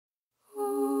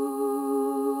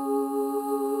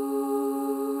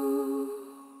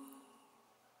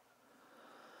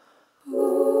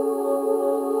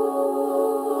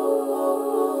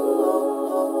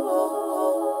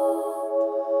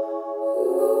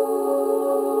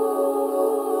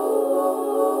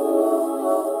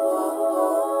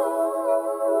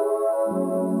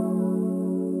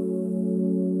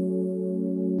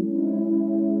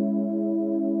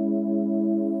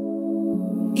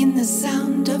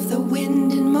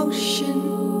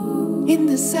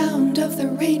sound of the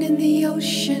rain in the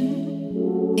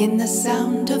ocean, in the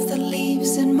sound of the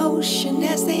leaves in motion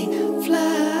as they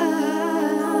fly.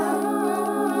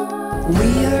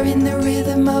 We are in the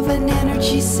rhythm of an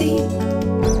energy sea.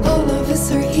 All of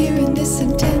us are here in this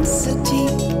intensity.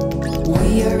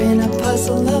 We are in a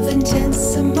puzzle of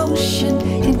intense emotion,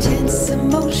 intense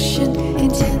emotion,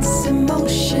 intense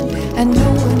emotion. And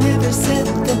no one ever said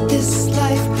that this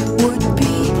life would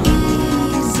be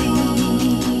easy.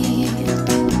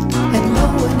 And no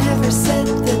one ever said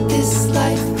that this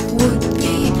life would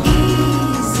be easy.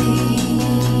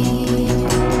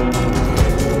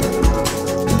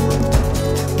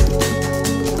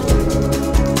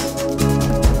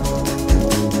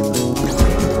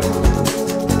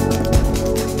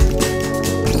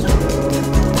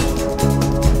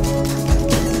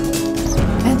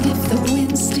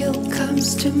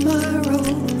 Tomorrow,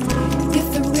 if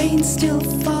the rain still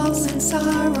falls in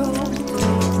sorrow,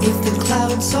 if the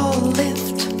clouds all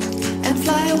lift and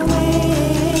fly away,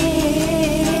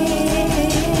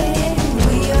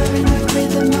 we are in the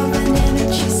rhythm of an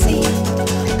energy sea.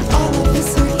 All of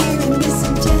us are here in this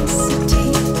intensity.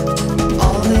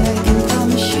 All that I can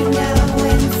promise you now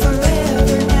and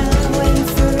forever, now and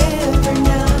forever,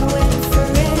 now and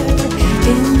forever,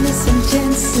 in this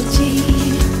intensity.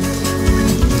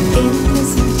 In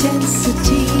this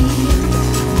intensity,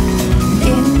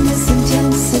 in this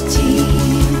intensity,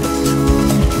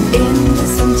 in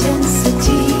this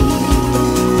intensity,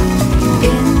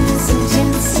 in this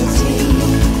intensity,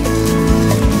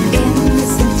 in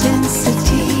this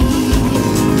intensity,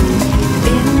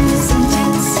 in this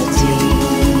intensity,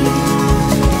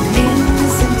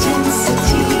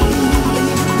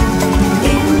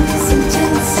 in this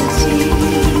intensity, in this intensity, in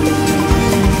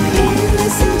this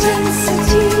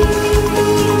intensity.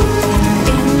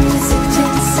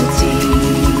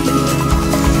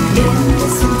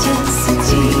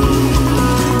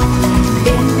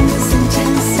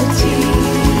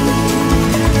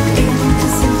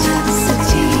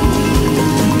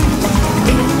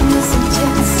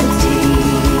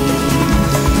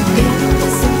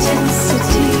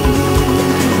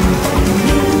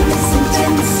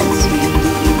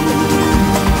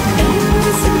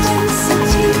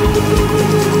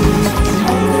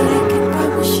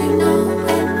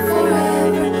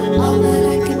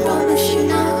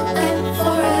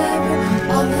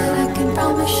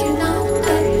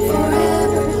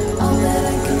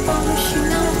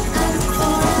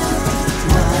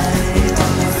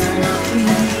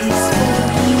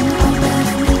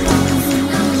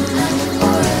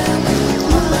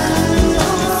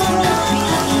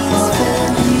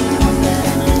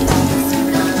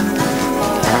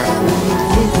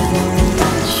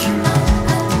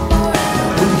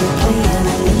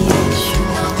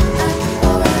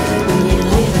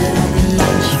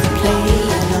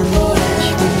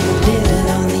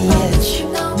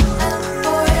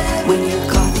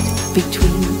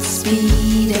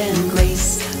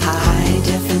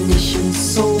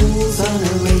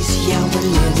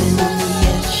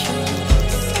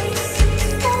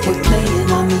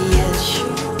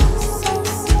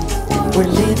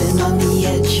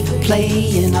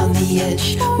 Playing on the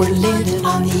edge, we're living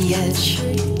on the edge.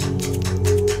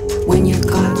 When you're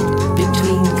caught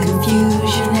between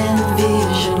confusion and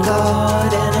vision,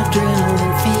 God and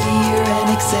adrenaline, fear and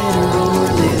etc.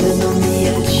 We're living on the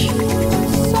edge.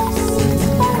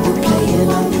 We're playing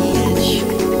on the edge.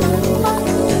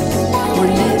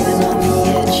 We're living on the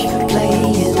edge,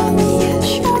 playing on the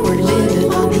edge. We're living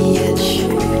on the edge.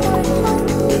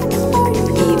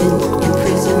 Even in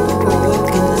prison or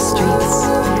walking the streets.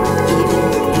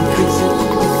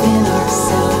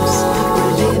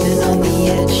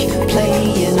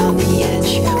 Playing on the edge,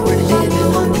 we're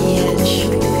living on the edge.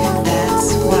 That's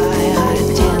why I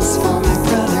dance for my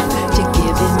brother to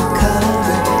give him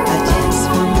cover. I dance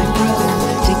for my brother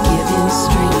to give him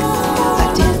strength. I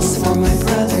dance for my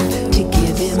brother to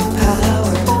give him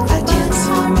power. I dance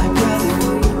for my brother.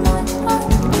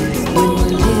 When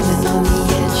we're living on the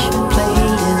edge,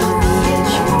 playing on the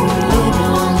edge, when we're living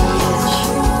on the edge.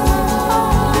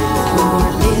 When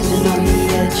we're living on the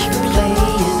edge,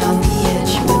 playing on the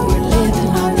edge. When we're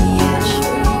living on the edge,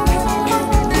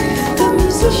 the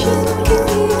musician